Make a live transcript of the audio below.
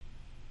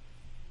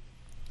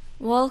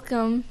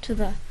Welcome to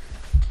the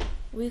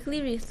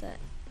weekly reset.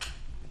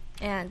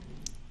 And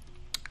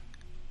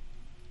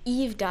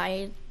Eve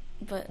died,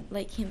 but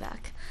Light came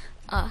back.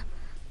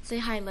 Say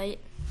hi, Light.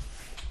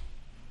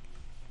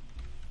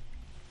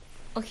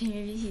 Okay,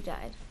 maybe he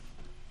died.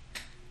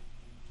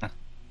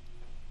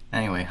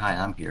 Anyway, hi,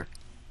 I'm here.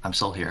 I'm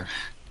still here.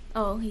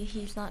 Oh,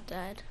 he's not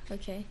dead.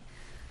 Okay.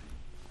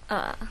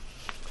 Uh,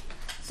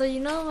 so you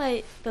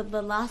know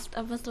the last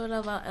episode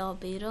about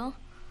Albedo?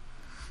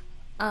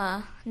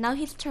 Now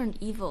he's turned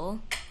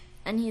evil,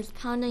 and he's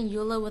pounding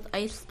Eula with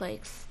ice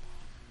spikes.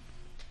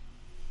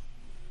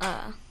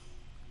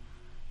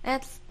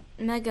 That's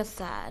mega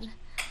sad.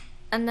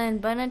 And then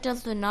Bennett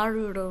does the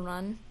Naruto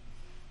run,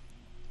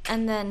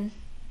 and then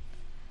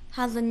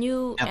has a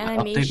new Yeah, the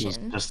update was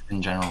animation. just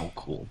in general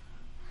cool.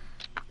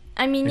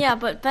 I mean, Like, yeah,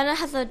 but Bennett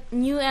has a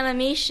new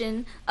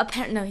animation.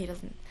 No, he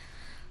doesn't.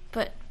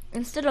 But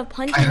instead of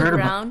I punching the heard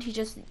about. ground, he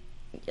just,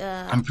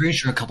 I'm pretty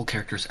sure a couple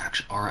characters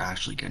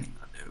actually getting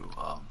a new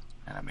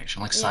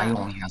animation. Like yeah, Sayu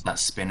only has that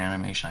spin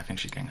animation. I think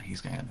he's getting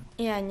a new.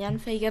 yeah. And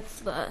Yanfei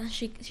gets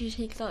she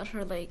takes out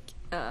her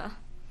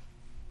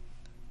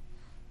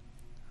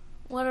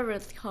whatever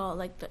it's called,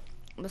 like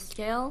the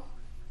scale.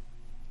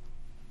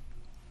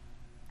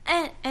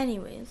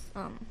 Anyways,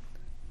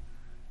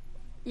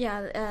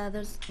 yeah,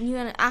 there's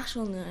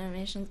actual new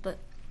animations, but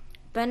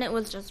Bennett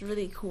was just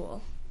really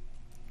cool.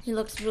 He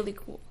looks really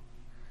cool.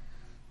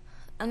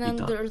 And He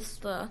then does. there's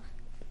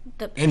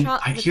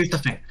Here's the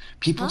thing.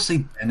 People huh? say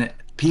Bennett.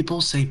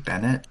 People say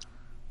Bennett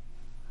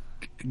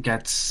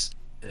gets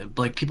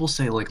people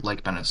say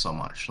like Bennett so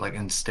much. Like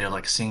instead,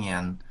 like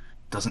Xingyan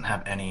doesn't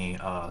have any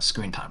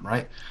screen time,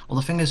 right? Well,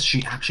 the thing is,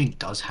 she actually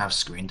does have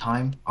screen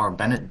time, or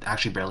Bennett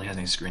actually barely has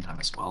any screen time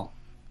as well.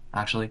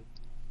 Actually,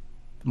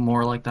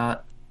 more like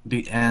that.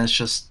 And it's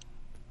just,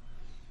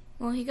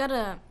 Well, he got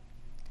a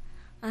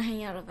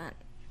hangout event,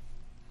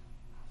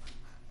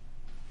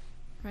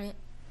 right?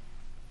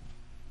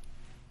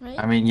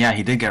 Right? I mean, yeah,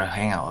 he did get a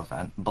hangout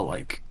event, but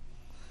like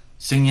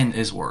Xingyan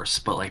is worse.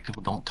 But like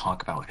people don't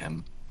talk about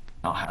him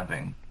not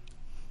having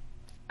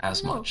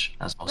as No, much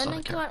as most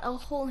other Bennett got characters. a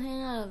whole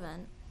hangout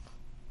event.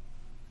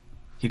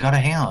 He got a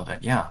hangout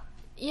event, yeah.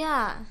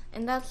 Yeah,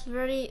 and that's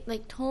very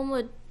like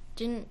Toma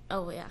didn't.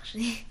 Oh wait,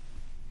 actually,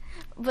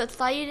 but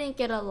Sayu didn't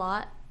get a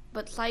lot.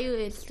 But Sayu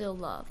is still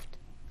loved.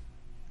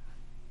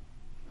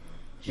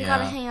 She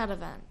got a Yeah. hangout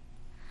event.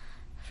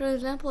 For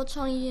example,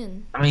 Chong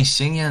Yun. I mean,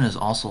 Xingyan is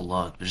also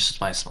loved, but just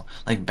by small.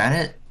 Like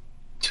Bennett,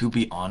 to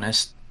be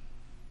honest,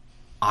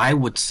 I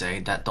would say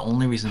that the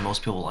only reason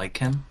most people like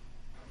him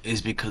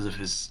is because of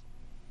his,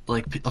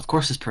 of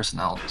course, his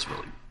personality is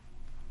really,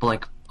 but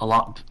like a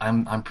lot.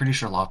 I'm pretty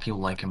sure a lot of people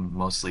like him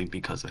mostly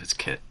because of his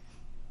kit.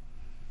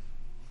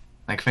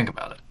 Like, think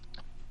about it.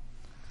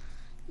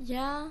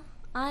 Yeah,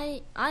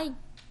 I I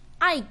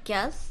I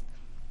guess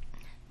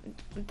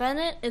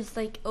Bennett is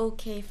like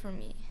okay for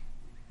me.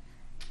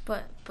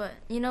 But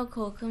you know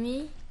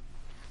Kokumi?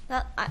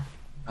 That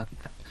Uh,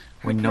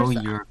 her We know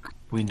person.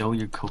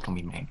 you're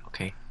Kokomi main,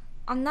 okay?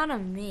 I'm not a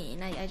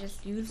main. I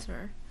just use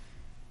her,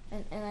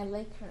 and I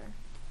like her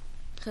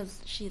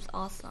because she's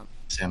awesome.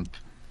 Simp.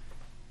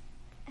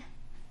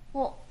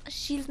 Well,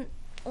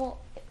 well.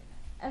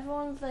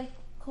 Everyone's like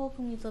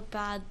Kokumi's a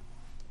bad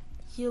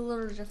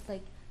healer, just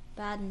like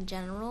bad in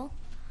general.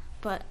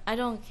 But I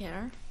don't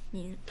care.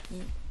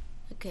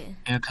 Okay.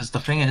 Yeah, because the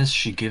thing is,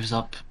 she gives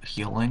up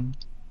healing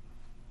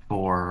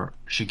for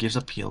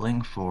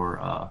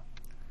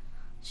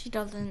She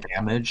doesn't.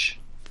 damage,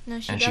 No,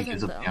 she and she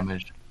gives doesn't up though.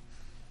 damage.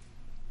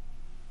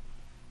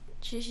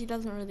 She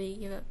doesn't really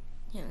give up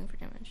healing for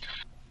damage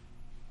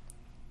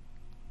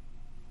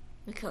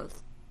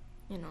because,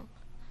 you know,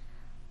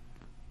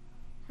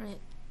 right?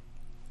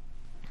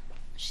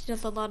 She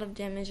does a lot of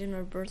damage in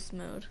her burst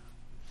mode.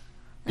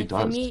 She Like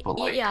for does, me, but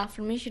like yeah,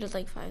 for me she does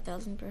like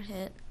 5,000 per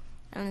hit,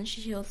 and then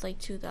she heals like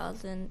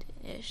 2,000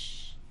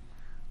 ish.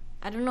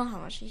 I don't know how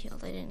much she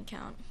healed. I didn't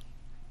count,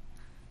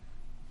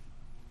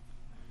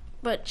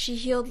 but she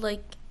healed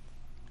like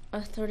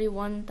a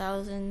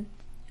 31,000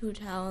 Hu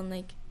Tao in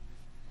like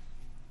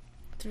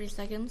 3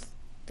 seconds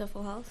to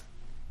full health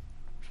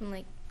from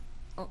like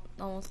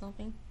almost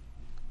nothing.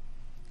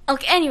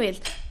 Okay, anyways,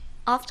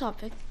 off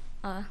topic.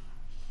 Uh,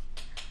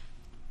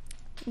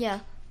 yeah,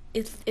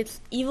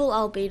 it's evil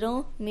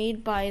albedo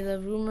made by the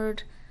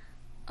rumored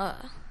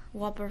uh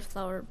Whopper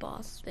Flower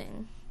boss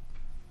thing,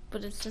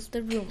 but it's just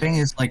a thing rumor.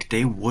 is, like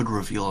they would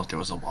reveal if there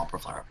was a Whopper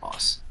Flower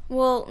boss,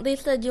 Well, they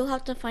said you'll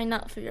have to find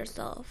out for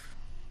yourself.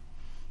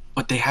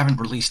 but they haven't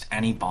released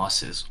any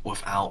bosses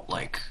without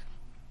like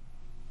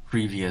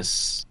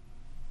previous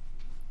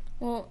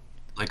Well,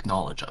 like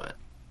knowledge of it.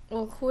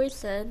 Koi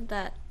said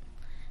that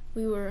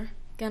we were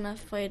gonna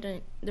fight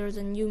there's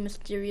a new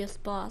mysterious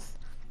boss,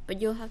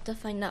 but you'll have to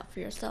find out for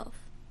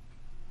yourself.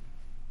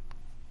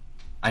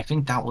 I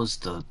think that was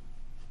the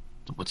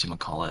what's you gonna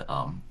call it?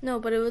 No,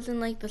 but it wasn't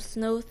like the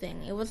snow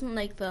thing. It wasn't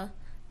like the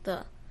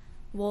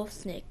wolf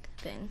snake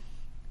thing.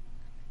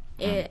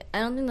 mm, I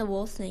don't think the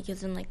wolf snake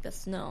is in like the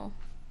snow,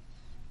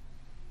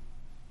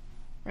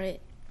 right?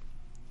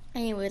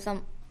 Anyways,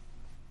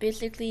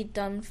 basically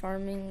done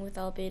farming with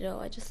albedo.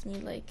 I just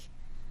need like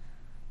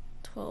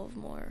 12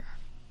 more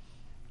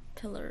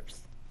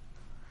pillars.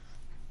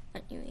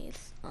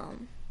 Anyways,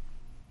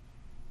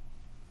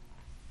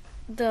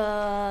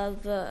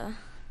 the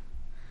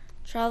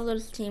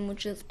Travelers team,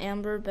 which is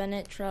Amber,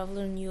 Bennett,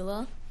 Traveler, and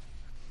Eula,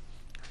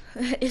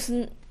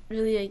 isn't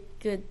really a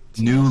good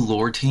team. New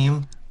lore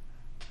team?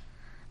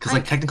 Because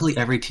like technically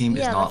every team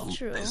is Yeah, not. that's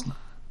true. Is,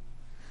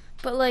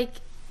 But like,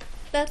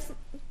 it's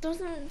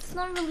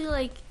not really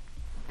like,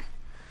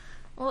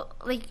 well,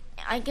 like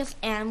I guess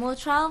Animal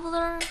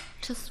Traveler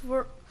just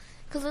work,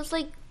 because it's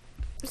like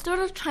sort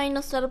of trying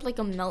to set up like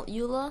a Melt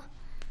Eula,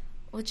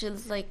 which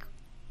is like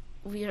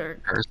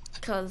weird,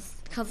 because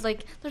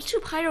like there's two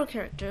Pyro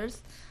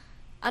characters.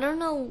 I don't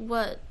know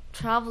what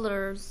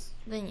Traveler's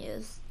thing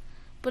is,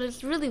 but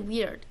it's really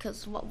weird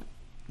because what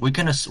we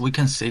can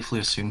safely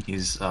assume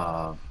he's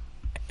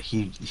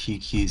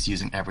he's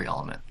using every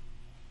element.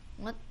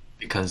 What?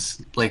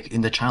 Because like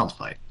in the child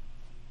fight.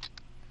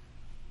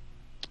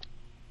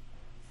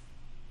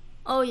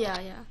 Oh yeah,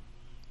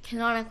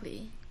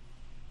 canonically.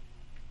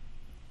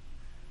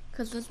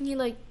 Because doesn't he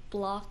like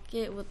block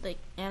it with like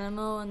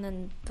Animo and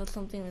then does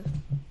something with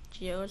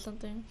Geo or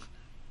something?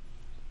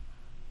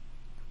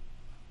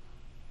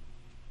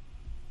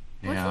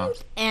 Yeah.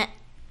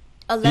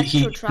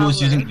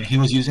 He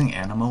was using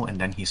Animo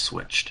and then he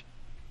switched,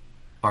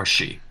 or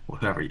she,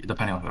 whoever,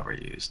 depending on whoever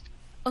he used.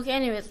 Okay.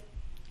 Anyways,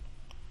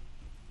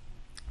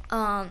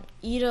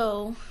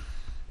 Ito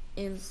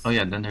is. Oh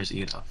yeah, then there's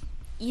Ito.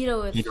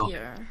 Ito is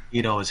here.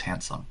 Ito is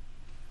handsome.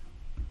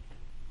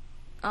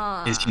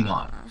 Is he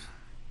not?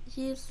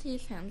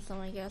 He's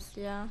handsome, I guess.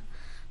 Yeah,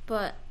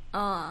 but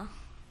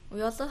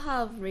we also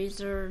have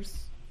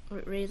Razor's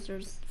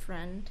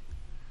friend.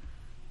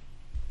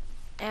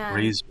 And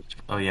Razor.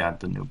 Oh yeah,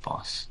 the new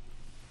boss.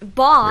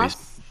 Boss?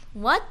 Razor.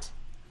 What?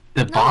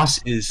 The boss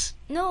is.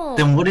 No.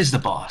 Then what is the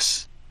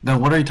boss? Then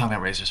what are you talking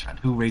about? Razor's friend?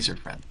 Who Razor's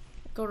friend?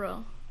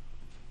 Goro.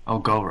 Oh,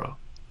 Goro.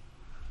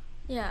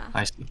 Yeah.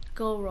 I see.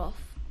 Go rough.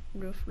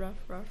 Rough.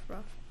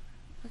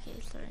 Okay,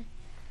 sorry.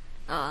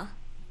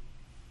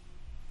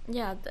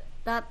 Yeah,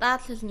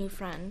 that's his new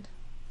friend.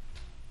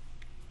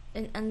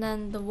 And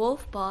then the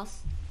wolf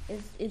boss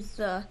is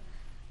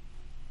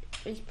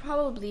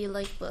probably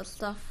like the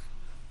stuff.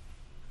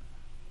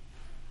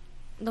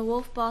 The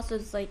wolf boss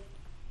is like,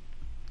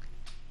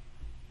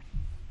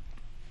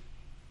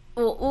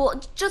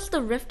 well, just the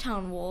Rift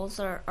Town wolves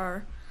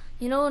are,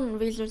 you know, in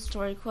Razor's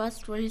story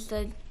quest where he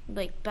said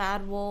like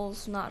bad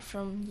wolves not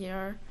from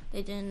here,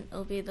 they didn't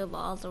obey the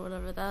laws or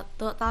whatever.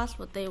 That's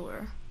what they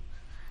were.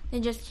 They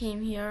just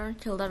came here,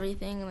 killed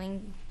everything, and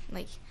then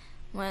like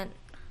went,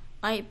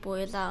 "Alright,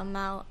 boys, I'm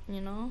out,"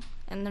 you know.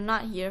 And they're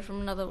not here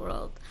from another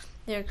world.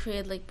 They're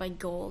created like by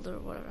gold or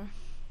whatever.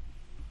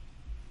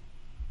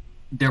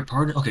 They're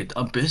part of, okay, the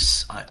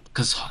Abyss,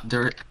 because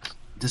they're,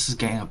 this is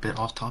getting a bit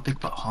off topic,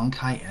 but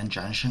Honkai and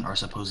Genshin are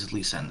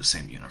supposedly set in the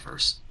same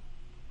universe.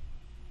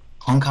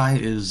 Honkai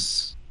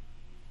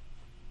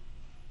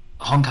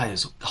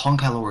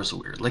lore is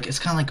weird. Like, it's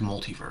kind of like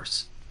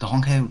multiverse. The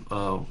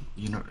Honkai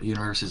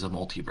universe is a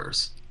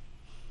multiverse.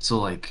 So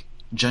like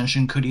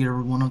Genshin could either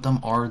one of them,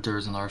 or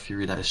there's another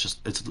theory that it's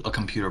a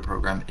computer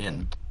program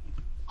in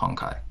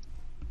Honkai.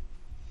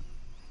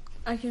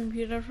 A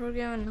computer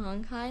program in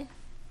Honkai?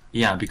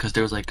 Yeah, because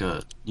there's like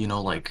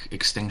like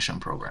extinction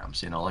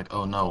programs, like,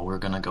 oh no, we're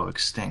gonna go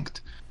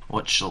extinct.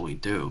 What shall we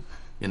do?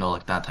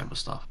 Like that type of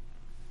stuff.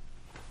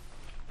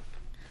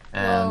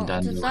 And well,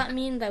 then does that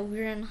mean that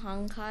we're in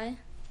Honkai?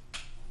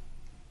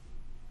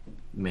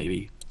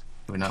 Maybe.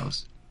 Who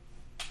knows?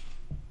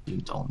 You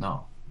don't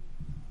know.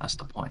 That's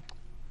the point.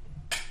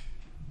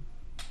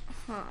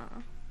 Huh.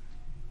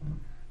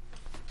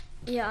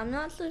 Yeah, I'm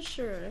not so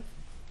sure.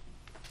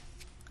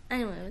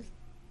 Anyways.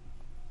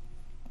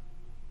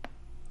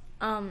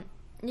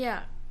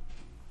 Yeah.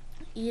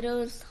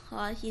 Ito's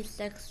hot, he's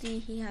sexy,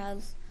 he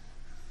has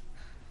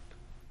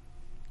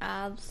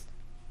abs.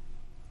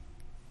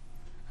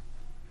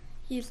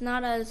 He's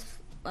not as,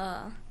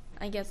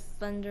 I guess,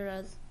 slender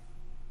as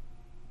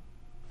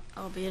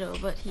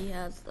Albedo, but he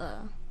has,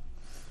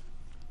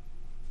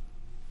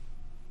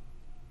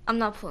 I'm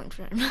not pulling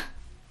for him.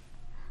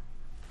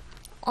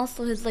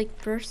 Also, his,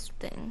 like, burst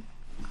thing.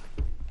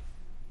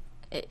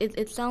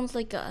 It sounds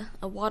like a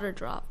water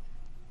drop.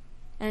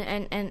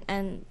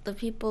 And the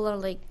people are,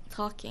 like,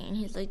 talking, and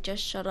he's like,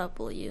 just shut up,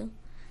 will you?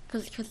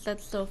 Cause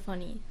that's so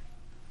funny.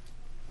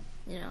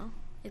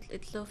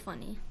 It's so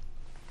funny.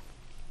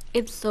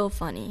 It's so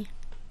funny.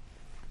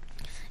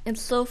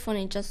 It's so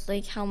funny, just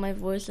like how my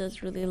voice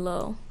is really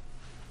low.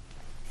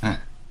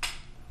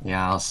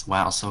 Yeah,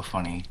 wow, so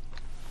funny.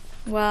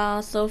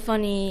 Wow, so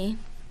funny.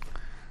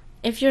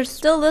 If you're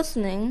still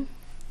listening,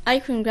 I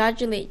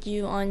congratulate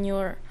you on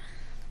your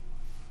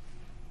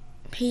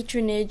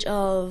patronage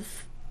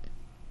of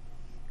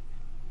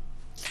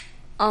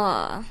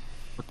But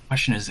the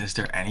question is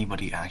there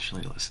anybody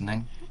actually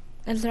listening?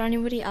 Is there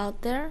anybody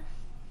out there?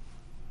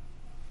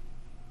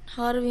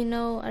 How do we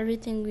know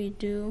everything we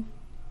do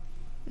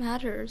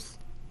matters?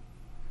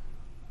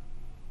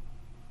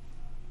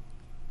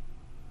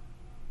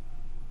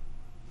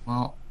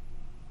 Well,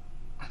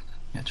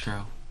 yeah,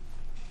 true.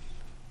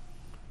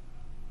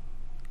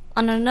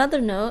 On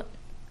another note,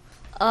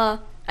 uh,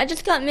 I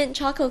just got mint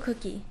choco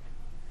cookie.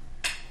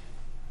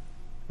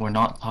 We're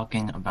not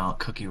talking about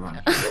Cookie Run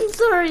here. I'm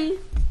sorry.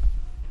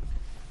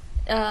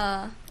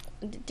 Uh,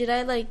 did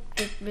I like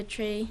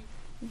betray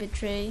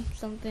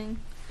something?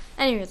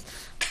 Anyways,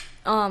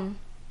 um,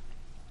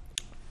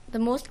 the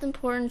most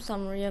important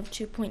summary of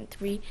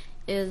 2.3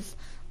 is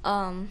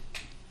Hot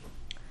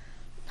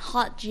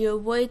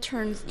Geoboy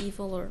turns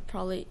evil, or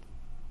probably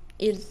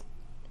is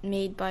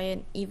made by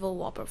an evil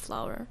whopper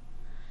flower,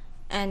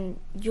 and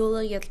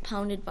Yola gets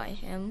pounded by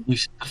him, The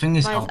thing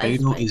is, by his ice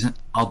spikes.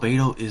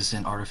 Albedo is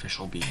an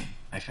artificial being,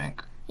 I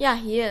think. Yeah,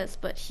 he is,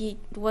 but he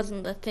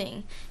wasn't the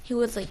thing. He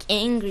was like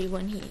angry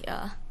when he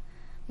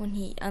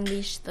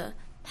unleashed the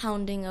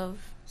pounding of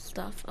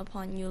stuff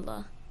upon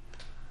Eula.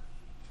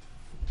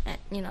 And,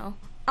 you know,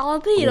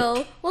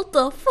 Albedo, what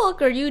the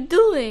fuck are you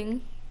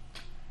doing?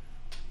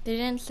 They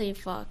didn't say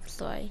fuck,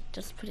 so I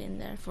just put it in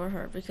there for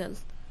her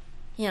because,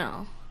 you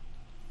know,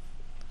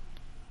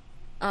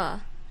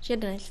 she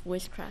had a nice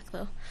voice crack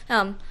though.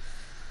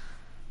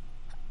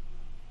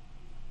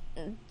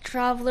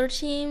 Traveler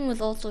team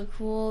was also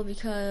cool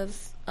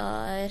because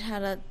it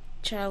had a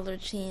traveler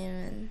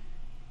team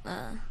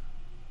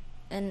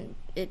and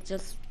it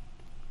just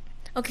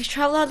okay.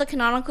 Traveler had a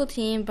canonical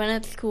team,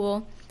 Bennett's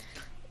cool.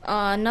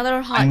 Another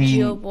I hot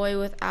Geo mean, boy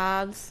with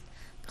abs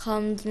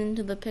comes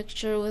into the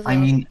picture with I a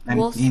mean, I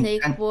wolf mean,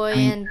 snake boy I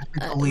mean, and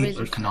a technically,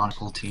 razor a friend.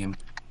 canonical team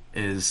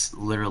is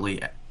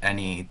literally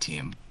any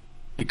team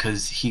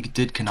because he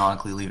did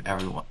canonically leave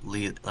everyone,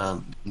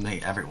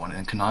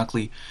 and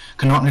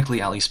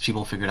canonically, at least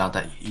people figured out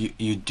that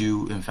you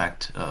do in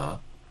fact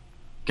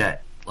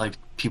get like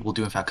people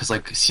do in fact because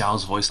like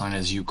Xiao's voice line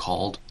is "you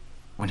called"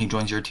 when he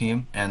joins your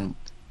team, and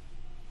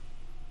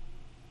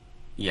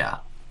yeah,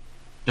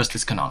 just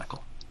it's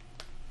canonical.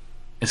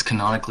 It's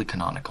canonically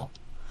canonical.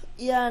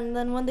 Yeah, and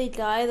then when they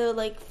die, they're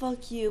like,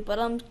 "Fuck you," but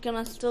I'm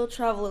gonna still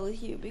travel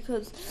with you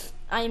because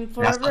I'm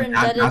That's forever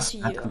indebted to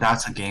you.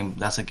 that's a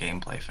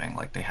gameplay thing.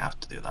 Like they have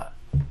to do that.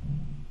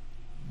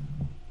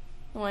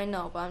 Oh, I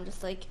know, but I'm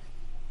just like,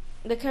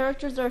 the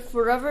characters are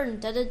forever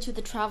indebted to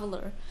the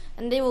traveler,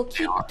 and they will They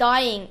keep are.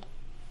 dying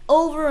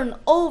over and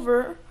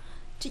over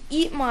to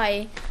eat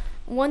my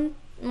 11.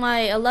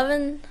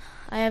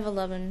 I have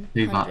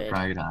They got 1100.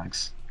 fried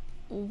eggs.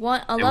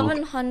 One They will.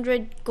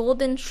 1100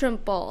 golden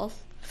shrimp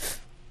balls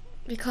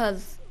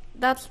because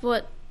that's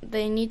what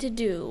they need to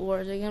do,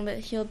 or they're gonna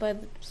get healed by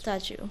the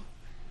statue.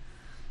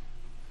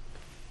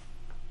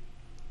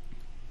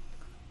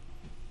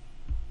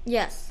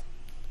 Yes.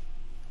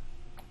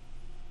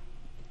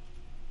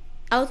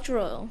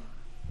 Outro.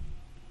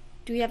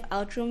 Do we have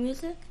outro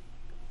music?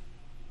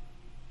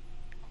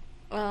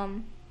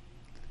 Um.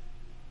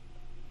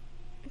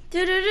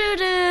 Do do do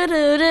do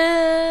do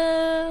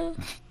do.